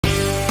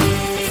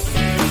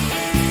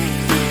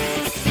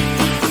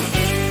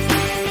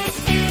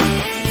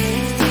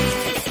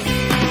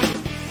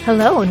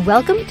Hello and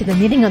welcome to the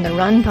Knitting on the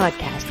Run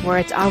podcast, where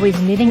it's always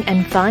knitting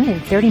and fun in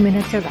 30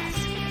 minutes or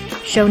less.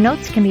 Show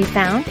notes can be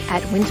found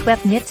at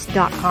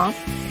windswept.knits.com.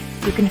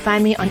 You can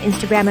find me on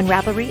Instagram and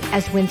Ravelry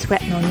as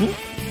windsweptmonique,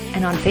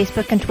 and on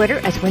Facebook and Twitter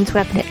as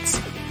Windswept Knits.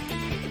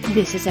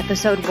 This is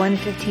episode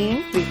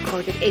 115,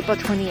 recorded April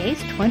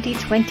 28th,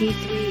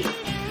 2023.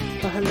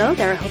 Well, hello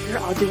there. I hope you're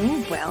all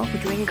doing well.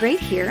 We're doing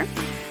great here.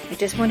 I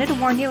just wanted to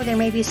warn you there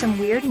may be some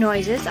weird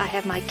noises. I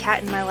have my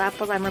cat in my lap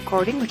while I'm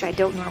recording, which I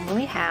don't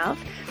normally have.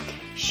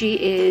 She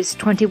is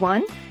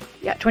 21.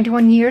 Yeah,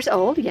 21 years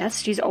old.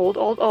 Yes, she's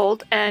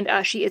old. And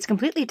she is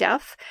completely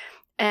deaf.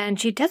 And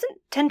she doesn't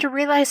tend to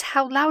realize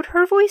how loud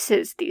her voice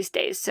is these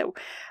days. So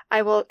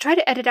I will try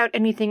to edit out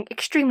anything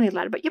extremely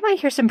loud. But you might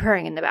hear some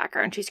purring in the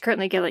background. She's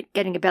currently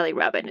getting a belly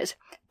rub and is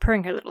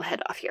purring her little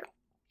head off here.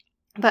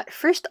 But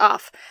first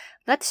off,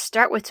 let's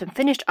start with some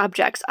finished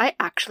objects. I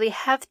actually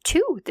have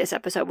two this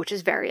episode, which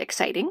is very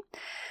exciting.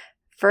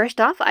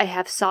 First off, I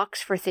have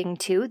socks for thing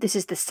 2. This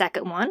is the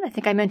second one. I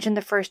think I mentioned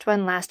the first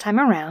one last time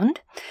around.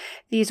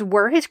 These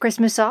were his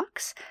Christmas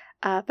socks,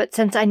 but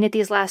since I knit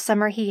these last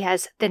summer, he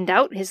has thinned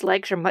out. His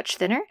legs are much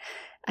thinner.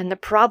 And the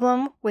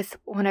problem with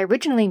when I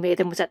originally made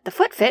them was that the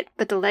foot fit,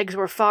 but the legs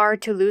were far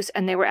too loose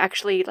and they were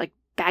actually like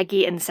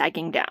baggy and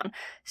sagging down.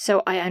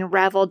 So I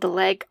unraveled the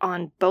leg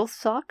on both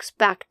socks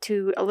back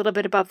to a little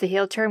bit above the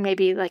heel turn,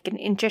 maybe like an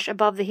inchish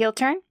above the heel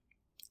turn.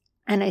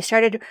 And I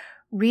started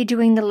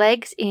redoing the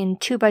legs in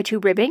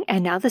 2x2 ribbing,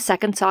 and now the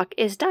second sock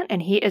is done,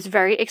 and he is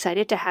very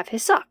excited to have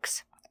his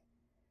socks.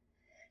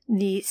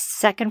 The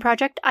second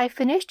project I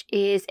finished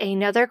is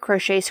another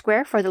crochet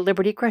square for the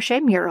Liberty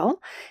Crochet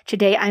Mural.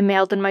 Today I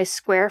mailed in my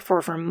square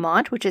for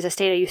Vermont, which is a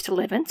state I used to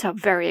live in, so I'm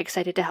very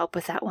excited to help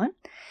with that one.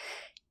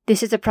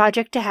 This is a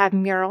project to have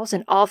murals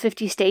in all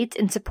 50 states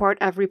in support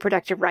of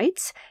reproductive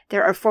rights.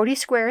 There are 40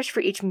 squares for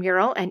each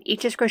mural, and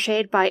each is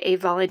crocheted by a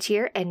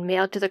volunteer and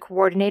mailed to the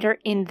coordinator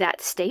in that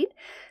state.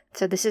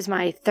 So this is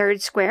my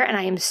third square, and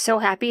I am so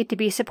happy to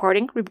be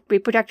supporting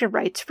reproductive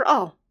rights for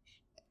all.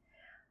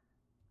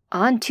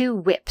 On to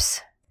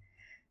whips.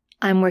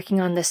 I'm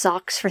working on the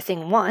socks for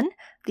thing 1.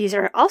 These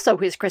are also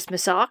his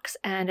Christmas socks,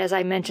 and as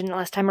I mentioned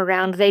last time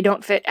around, they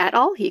don't fit at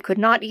all. He could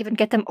not even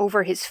get them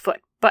over his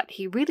foot, but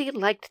he really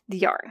liked the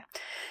yarn.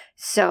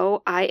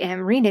 So I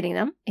am reknitting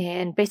them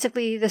in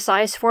basically the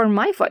size for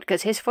my foot,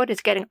 because his foot is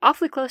getting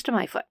awfully close to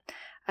my foot.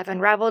 I've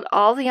unraveled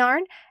all the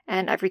yarn,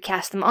 and I've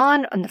recast them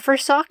on. On the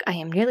first sock, I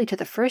am nearly to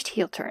the first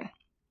heel turn.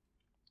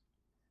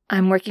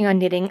 I'm working on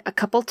knitting a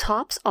couple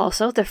tops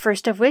also, the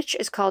first of which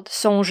is called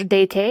Songe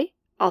d'été,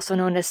 also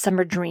known as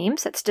Summer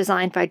Dreams. That's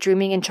designed by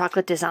Dreaming in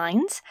Chocolate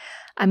Designs.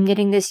 I'm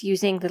knitting this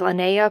using the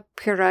Linea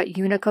Pura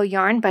Unico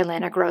yarn by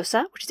Lana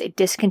Grossa, which is a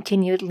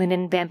discontinued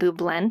linen bamboo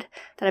blend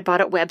that I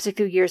bought at Webb's a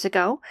few years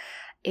ago.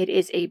 It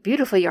is a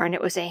beautiful yarn.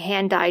 It was a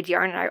hand-dyed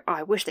yarn, and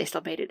I wish they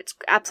still made it. It's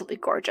absolutely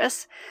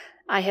gorgeous.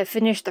 I have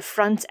finished the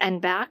fronts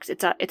and backs.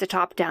 It's a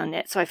top-down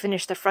knit, so I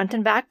finished the front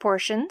and back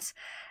portions,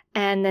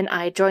 and then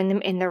I joined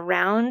them in the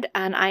round,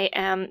 and I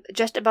am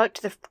just about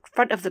to the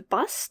front of the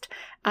bust.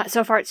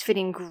 So far it's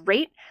fitting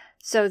great.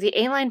 So the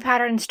A-line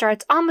pattern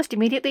starts almost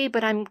immediately,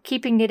 but I'm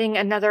keeping knitting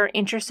another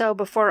inch or so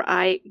before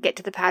I get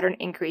to the pattern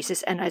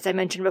increases. And as I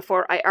mentioned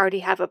before, I already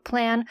have a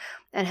plan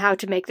on how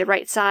to make the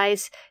right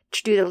size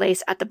to do the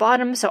lace at the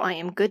bottom, so I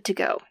am good to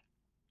go.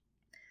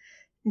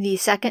 The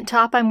second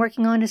top I'm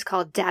working on is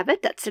called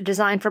Davit. That's a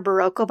design for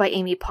Berroco by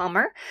Amy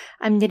Palmer.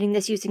 I'm knitting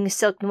this using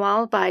Silk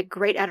Noir by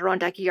Great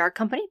Adirondack Yarn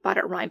Co. Bought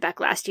at Rhinebeck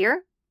last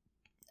year.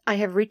 I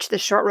have reached the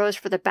short rows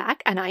for the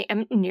back, and I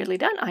am nearly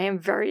done. I am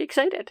very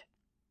excited.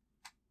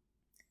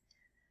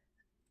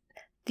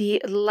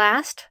 The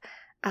last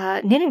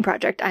knitting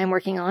project I'm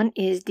working on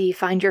is the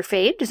Find Your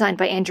Fade, designed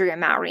by Andrea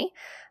Mowry.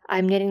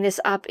 I'm knitting this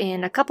up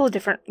in a couple of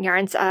different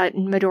yarns,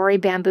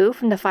 Midori Bamboo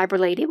from the Fiber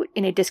Lady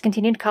in a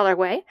discontinued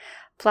colorway,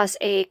 plus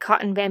a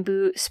cotton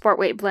bamboo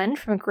sportweight blend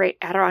from Great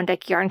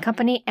Adirondack Yarn Co.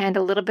 and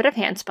a little bit of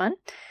handspun.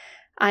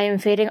 I am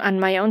fading on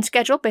my own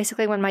schedule.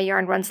 Basically, when my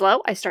yarn runs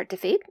low, I start to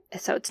fade,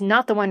 so it's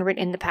not the one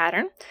written in the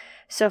pattern.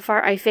 So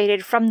far, I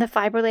faded from the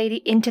Fiber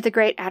Lady into the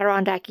Great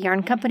Adirondack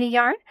Yarn Co.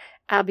 yarn.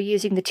 I'll be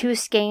using the 2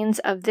 skeins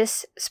of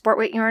this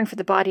sportweight yarn for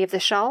the body of the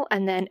shawl,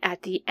 and then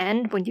at the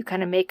end, when you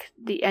kind of make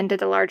the end of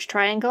the large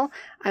triangle,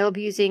 I will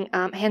be using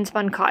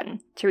handspun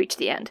cotton to reach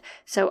the end.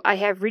 So I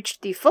have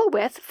reached the full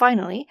width,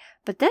 finally,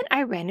 but then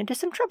I ran into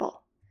some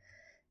trouble.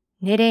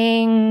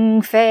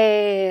 Knitting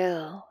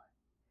fail.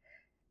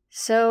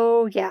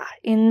 So yeah,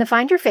 in the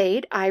Find Your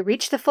Fade, I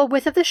reached the full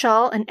width of the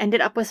shawl and ended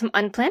up with some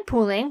unplanned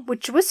pooling,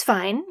 which was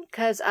fine,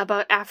 because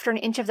about after an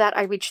inch of that,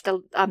 I reached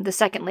the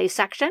second lace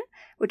section,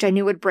 which I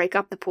knew would break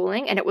up the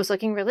pooling, and it was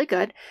looking really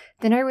good.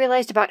 Then I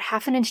realized about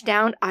half an inch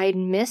down, I'd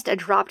missed a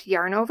dropped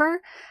yarn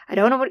over. I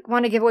don't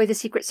want to give away the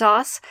secret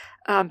sauce,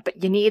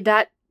 but you need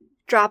that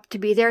drop to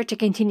be there to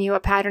continue a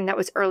pattern that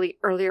was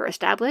earlier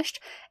established.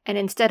 And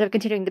instead of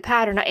continuing the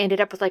pattern, I ended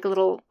up with like a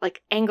little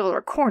angle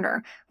or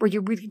corner where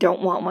you really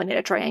don't want one in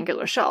a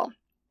triangular shawl.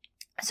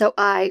 So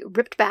I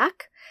ripped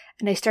back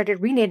and I started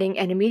reknitting,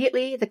 and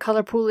immediately the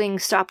color pooling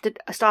stopped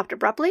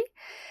abruptly.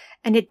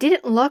 and it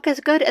didn't look as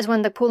good as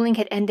when the pooling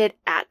had ended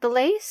at the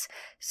lace,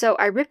 so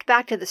I ripped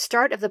back to the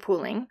start of the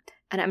pooling,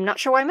 and I'm not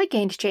sure why my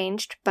gauge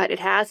changed, but it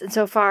has, and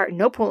so far,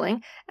 no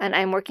pooling, and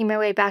I'm working my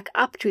way back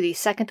up to the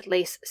second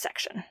lace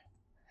section.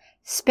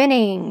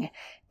 Spinning!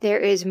 There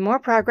is more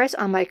progress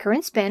on my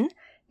current spin.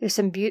 There's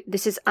some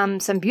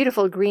some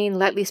beautiful green,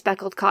 lightly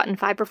speckled cotton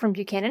fiber from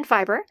Buchanan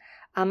Fiber.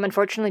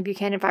 Unfortunately,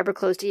 Buchanan Fiber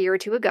closed a year or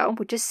two ago,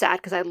 which is sad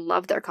because I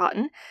love their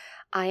cotton.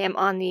 I am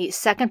on the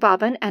second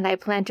bobbin, and I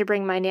plan to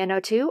bring my Nano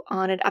 2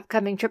 on an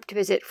upcoming trip to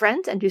visit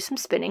friends and do some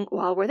spinning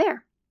while we're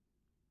there.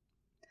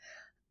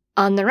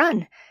 On the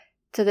run.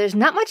 So there's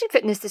not much in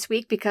fitness this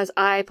week because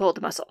I pulled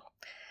a muscle.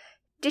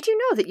 Did you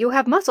know that you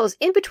have muscles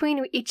in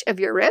between each of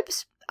your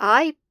ribs?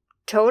 I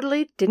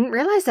totally didn't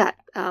realize that.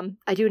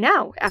 I do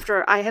now,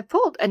 after I have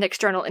pulled an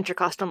external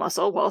intercostal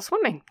muscle while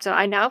swimming. So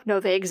I now know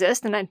they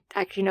exist, and I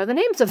actually know the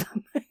names of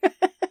them.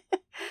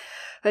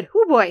 But,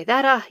 oh boy,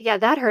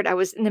 that hurt. I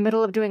was in the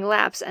middle of doing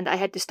laps, and I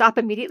had to stop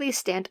immediately,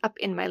 stand up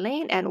in my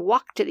lane, and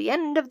walk to the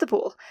end of the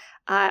pool.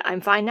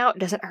 I'm fine now. It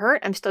doesn't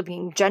hurt. I'm still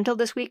being gentle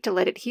this week to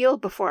let it heal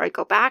before I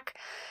go back,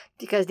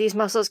 because these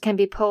muscles can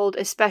be pulled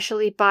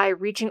especially by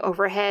reaching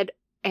overhead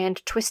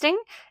and twisting,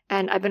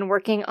 and I've been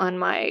working on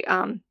my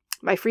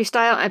my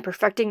freestyle and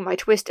perfecting my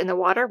twist in the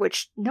water,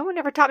 which no one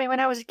ever taught me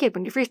when I was a kid.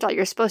 When you freestyle,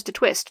 you're supposed to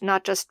twist,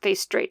 not just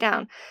face straight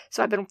down.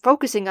 So I've been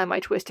focusing on my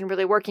twist and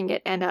really working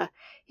it, and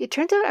it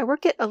turns out I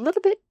worked it a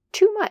little bit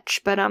too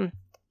much, but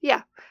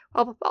yeah,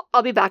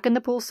 I'll be back in the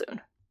pool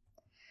soon.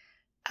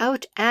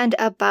 Out and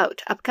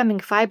about. Upcoming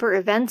fiber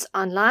events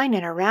online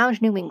and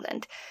around New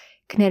England.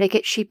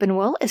 Connecticut Sheep and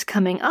Wool is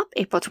coming up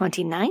April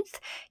 29th.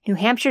 New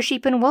Hampshire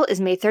Sheep and Wool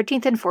is May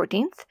 13th and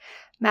 14th.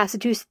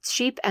 Massachusetts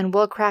Sheep and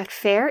Woolcraft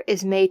Fair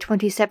is May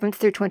 27th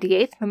through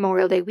 28th,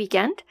 Memorial Day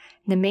weekend.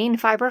 The Maine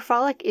Fiber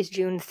Frolic is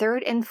June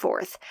 3rd and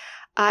 4th.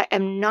 I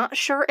am not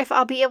sure if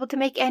I'll be able to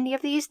make any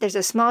of these. There's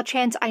a small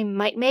chance I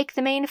might make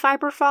the Maine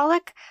Fiber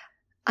Frolic.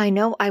 I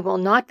know I will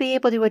not be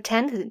able to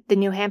attend the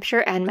New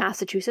Hampshire and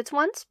Massachusetts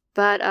ones,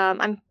 but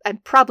I'm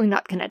probably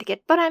not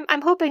Connecticut, but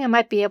I'm hoping I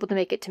might be able to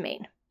make it to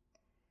Maine.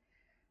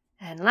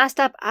 And last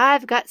up,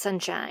 I've got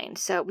sunshine.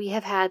 So we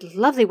have had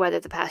lovely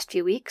weather the past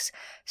few weeks.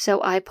 So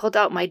I pulled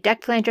out my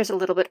deck planters a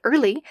little bit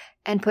early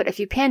and put a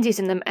few pansies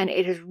in them, and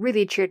it has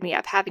really cheered me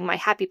up having my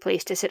happy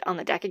place to sit on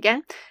the deck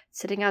again.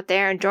 Sitting out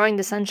there, enjoying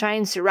the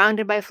sunshine,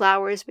 surrounded by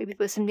flowers, maybe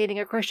with some knitting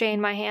or crochet in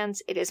my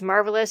hands. It is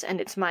marvelous,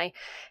 and it's my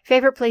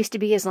favorite place to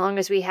be as long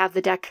as we have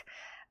the deck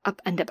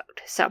up and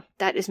about. So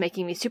that is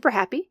making me super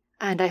happy.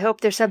 And I hope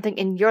there's something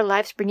in your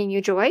lives bringing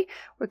you joy.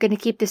 We're going to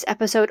keep this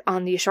episode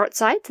on the short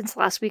side since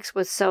last week's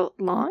was so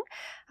long.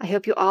 I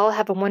hope you all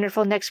have a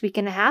wonderful next week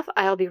and a half.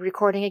 I'll be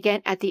recording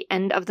again at the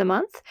end of the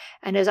month.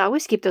 And as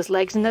always, keep those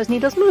legs and those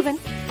needles moving.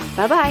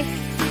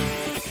 Bye-bye.